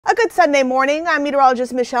Good Sunday morning. I'm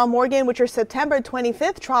meteorologist Michelle Morgan with your September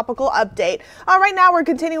 25th tropical update. Right now we're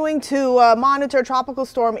continuing to monitor Tropical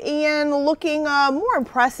Storm Ian, looking more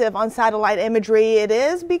impressive on satellite imagery. It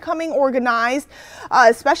is becoming organized,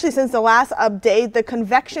 especially since the last update. The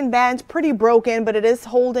convection band's pretty broken, but it is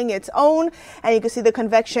holding its own, and you can see the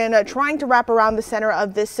convection trying to wrap around the center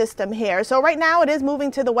of this system here. So right now it is moving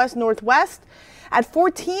to the west-northwest at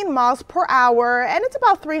 14 miles per hour, and it's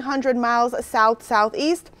about 300 miles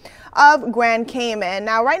south-southeast of Grand Cayman.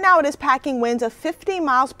 Now, right now it is packing winds of 50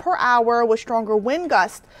 miles per hour with stronger wind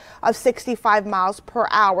gusts of 65 miles per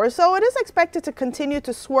hour. So it is expected to continue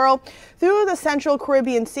to swirl through the central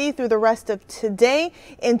Caribbean Sea through the rest of today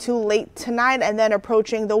into late tonight, and then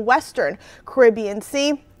approaching the western Caribbean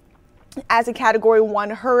Sea as a Category 1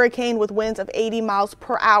 hurricane with winds of 80 miles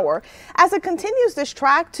per hour. As it continues this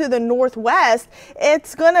track to the northwest,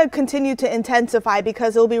 it's going to continue to intensify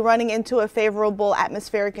because it'll be running into a favorable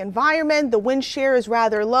atmospheric environment. The wind shear is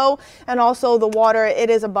rather low, and also the water, it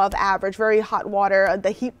is above average, very hot water.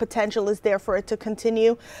 The heat potential is there for it to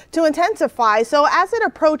continue to intensify. So as it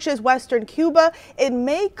approaches western Cuba, it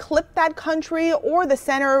may clip that country, or the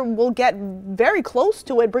center will get very close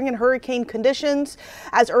to it, bringing hurricane conditions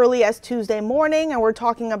as early as Tuesday morning, and we're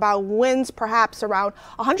talking about winds perhaps around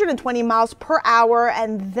 120 miles per hour.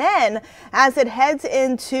 And then as it heads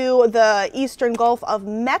into the eastern Gulf of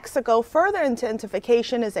Mexico, further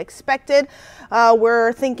intensification is expected.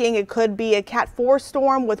 We're thinking it could be a Cat 4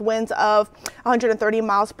 storm with winds of 130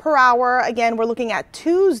 miles per hour. Again, we're looking at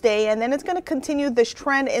Tuesday, and then it's going to continue this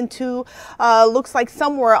trend into looks like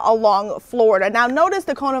somewhere along Florida. Now notice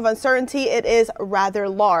the cone of uncertainty, it is rather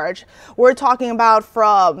large. We're talking about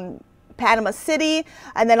from Panama City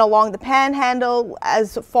and then along the Panhandle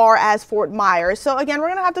as far as Fort Myers. So again, we're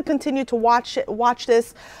going to have to continue to watch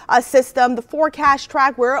this system. The forecast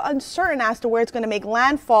track, we're uncertain as to where it's going to make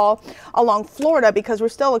landfall along Florida because we're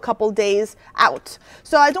still a couple days out.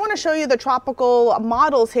 So I do want to show you the tropical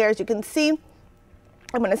models here. As you can see,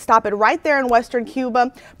 I'm going to stop it right there in western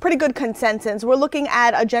Cuba. Pretty good consensus. We're looking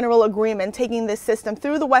at a general agreement taking this system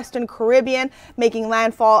through the western Caribbean, making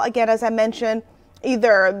landfall, again, as I mentioned,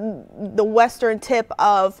 either the western tip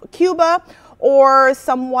of Cuba or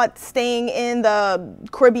somewhat staying in the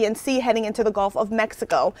Caribbean Sea heading into the Gulf of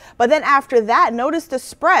Mexico. But then after that, notice the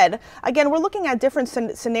spread. Again, we're looking at different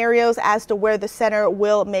scenarios as to where the center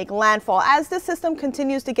will make landfall. As this system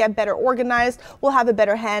continues to get better organized, we'll have a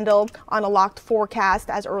better handle on a locked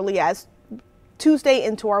forecast as early as Tuesday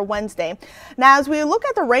into our Wednesday. Now, as we look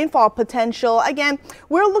at the rainfall potential, again,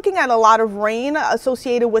 we're looking at a lot of rain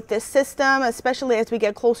associated with this system, especially as we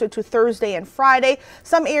get closer to Thursday and Friday.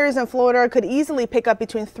 Some areas in Florida could easily pick up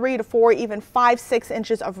between 3 to 4, even 5-6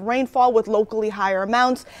 inches of rainfall with locally higher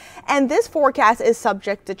amounts. And this forecast is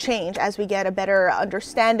subject to change as we get a better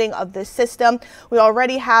understanding of this system. We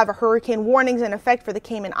already have hurricane warnings in effect for the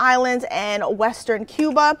Cayman Islands and western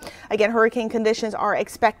Cuba. Again, hurricane conditions are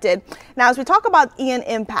expected. Now, as we talk about Ian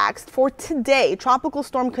impacts for today, tropical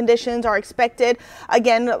storm conditions are expected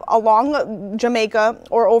again along Jamaica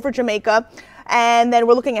or over Jamaica. And then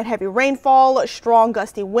we're looking at heavy rainfall, strong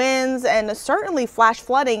gusty winds, and certainly flash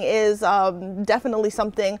flooding is definitely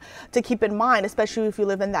something to keep in mind, especially if you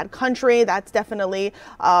live in that country. That's definitely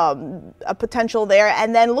a potential there.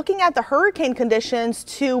 And then looking at the hurricane conditions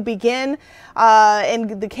to begin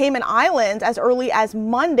in the Cayman Islands as early as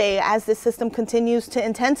Monday as this system continues to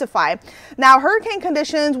intensify. Now, hurricane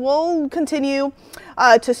conditions will continue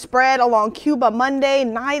to spread along Cuba Monday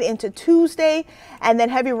night into Tuesday, and then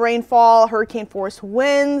heavy rainfall, hurricane force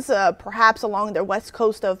winds, perhaps along the west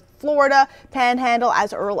coast of Florida, Panhandle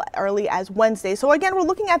as early as Wednesday. So again, we're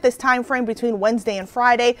looking at this time frame between Wednesday and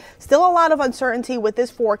Friday. Still a lot of uncertainty with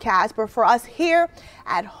this forecast, but for us here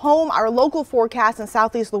at home, our local forecast in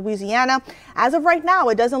southeast Louisiana, as of right now,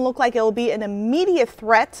 it doesn't look like it will be an immediate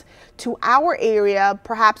threat to our area.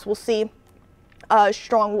 Perhaps we'll see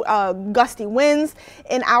strong gusty winds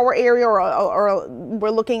in our area, or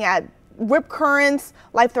we're looking at rip currents,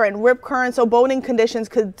 life-threatening rip currents. So boating conditions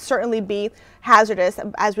could certainly be hazardous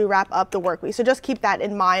as we wrap up the work week. So just keep that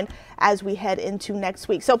in mind as we head into next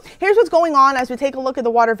week. So here's what's going on as we take a look at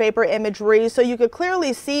the water vapor imagery. So you could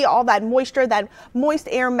clearly see all that moisture, that moist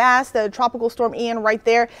air mass, the tropical storm Ian right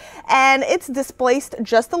there. And it's displaced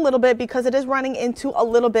just a little bit because it is running into a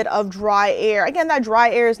little bit of dry air. Again, that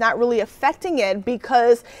dry air is not really affecting it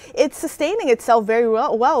because it's sustaining itself very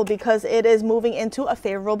well because it is moving into a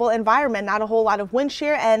favorable environment. environment, not a whole lot of wind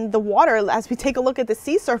shear, and the water, as we take a look at the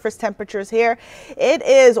sea surface temperatures here, it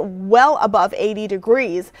is well above 80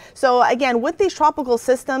 degrees. So again, with these tropical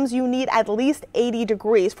systems, you need at least 80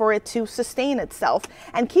 degrees for it to sustain itself.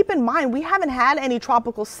 And keep in mind, we haven't had any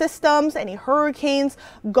tropical systems, any hurricanes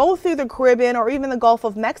go through the Caribbean or even the Gulf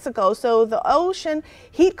of Mexico. So the ocean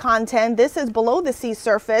heat content, this is below the sea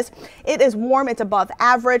surface. It is warm, it's above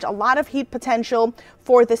average, a lot of heat potential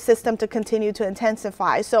for the system to continue to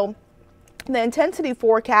intensify. So the intensity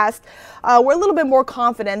forecast, we're a little bit more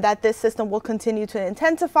confident that this system will continue to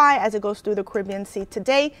intensify as it goes through the Caribbean Sea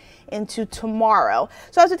today into tomorrow.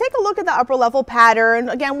 So as we take a look at the upper level pattern,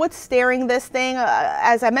 again, what's steering this thing?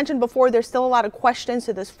 As I mentioned before, there's still a lot of questions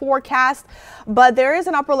to this forecast, but there is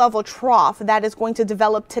an upper level trough that is going to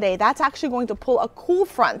develop today. That's actually going to pull a cool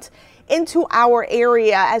front into our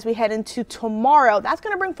area as we head into tomorrow. That's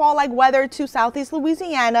going to bring fall-like weather to southeast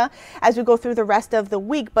Louisiana as we go through the rest of the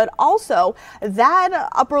week. But also that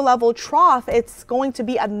upper level trough, it's going to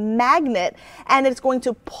be a magnet and it's going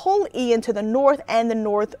to pull Ian to the north and the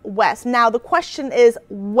northwest. Now the question is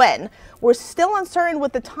when. We're still uncertain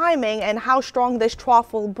with the timing and how strong this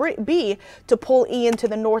trough will be to pull Ian to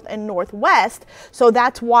the north and northwest. So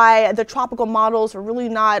that's why the tropical models are really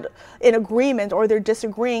not in agreement, or they're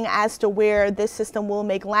disagreeing as to where this system will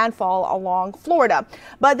make landfall along Florida.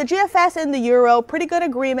 But the GFS and the Euro, pretty good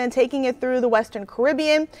agreement, taking it through the Western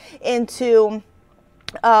Caribbean into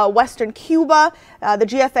Western Cuba. The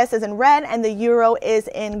GFS is in red and the Euro is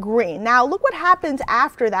in green. Now look what happens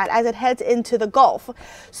after that as it heads into the Gulf.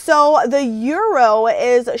 So the Euro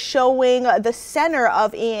is showing the center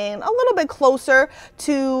of Ian a little bit closer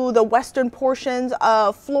to the western portions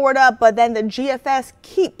of Florida, but then the GFS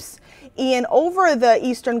keeps Ian over the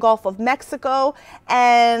eastern Gulf of Mexico.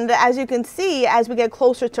 And as you can see, as we get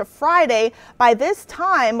closer to Friday, by this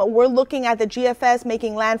time we're looking at the GFS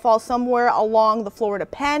making landfall somewhere along the Florida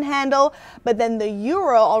Panhandle, but then the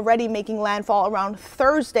Euro already making landfall around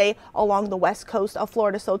Thursday along the west coast of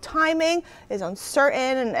Florida. So timing is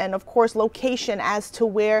uncertain, and of course location as to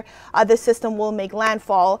where the system will make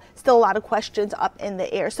landfall. Still a lot of questions up in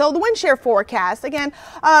the air. So the wind shear forecast, again,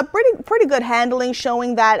 pretty good handling,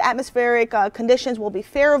 showing that atmospheric conditions will be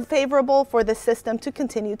favorable for the system to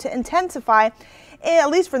continue to intensify, at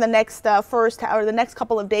least for the next the next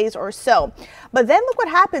couple of days or so. But then look what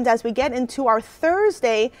happens as we get into our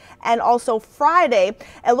Thursday and also Friday.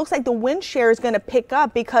 It looks like the wind shear is going to pick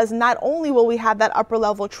up, because not only will we have that upper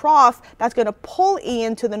level trough that's going to pull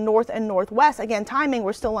Ian to the north and northwest. Again, timing,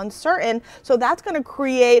 we're still uncertain. So that's going to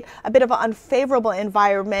create a bit of an unfavorable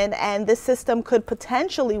environment, and this system could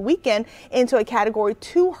potentially weaken into a Category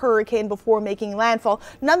 2 hurricane before making landfall.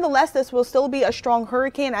 Nonetheless, this will still be a strong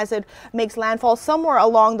hurricane as it makes landfall somewhere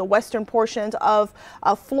along the western portions of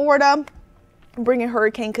Florida, bringing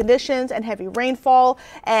hurricane conditions and heavy rainfall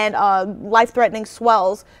and life-threatening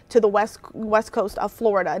swells to the west coast of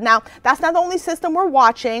Florida. Now, that's not the only system we're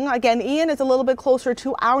watching. Again, Ian is a little bit closer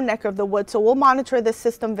to our neck of the woods, so we'll monitor this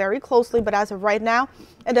system very closely. But as of right now,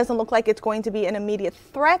 it doesn't look like it's going to be an immediate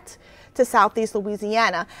threat to southeast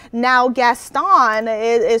Louisiana. Now, Gaston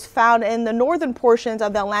is found in the northern portions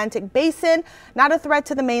of the Atlantic Basin. Not a threat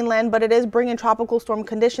to the mainland, but it is bringing tropical storm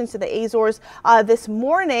conditions to the Azores this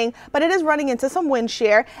morning, but it is running into some wind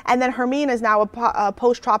shear. And then Hermine is now a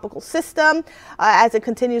post-tropical system as it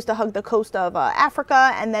continues to hug the coast of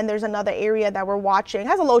Africa. And then there's another area that we're watching,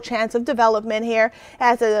 has a low chance of development here. It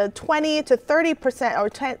has a 20 to 30%, or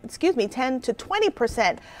 10 to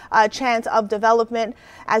 20% chance of development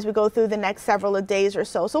as we go through the next several days or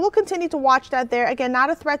so. So we'll continue to watch that there. Again, not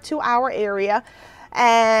a threat to our area.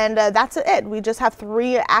 And that's it. We just have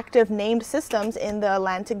 3 active named systems in the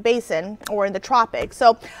Atlantic Basin, or in the tropics.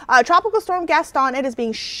 So Tropical Storm Gaston, it is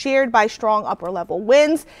being sheared by strong upper level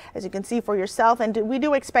winds, as you can see for yourself. And we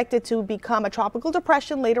do expect it to become a tropical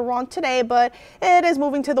depression later on today, but it is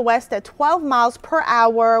moving to the west at 12 miles per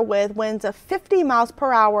hour with winds of 50 miles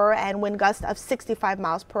per hour and wind gusts of 65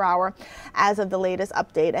 miles per hour as of the latest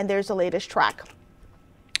update. And there's the latest track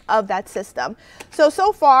of that system.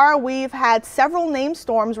 So far we've had several named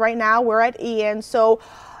storms. Right now we're at Ian. So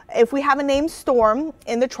if we have a named storm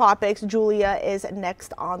in the tropics, Julia is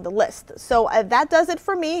next on the list. So that does it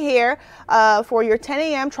for me here for your 10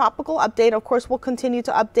 a.m. tropical update. Of course, we'll continue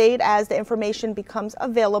to update as the information becomes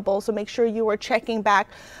available. So make sure you are checking back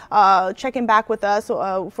with us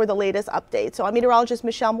for the latest updates. So I'm meteorologist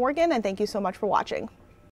Michelle Morgan, and thank you so much for watching.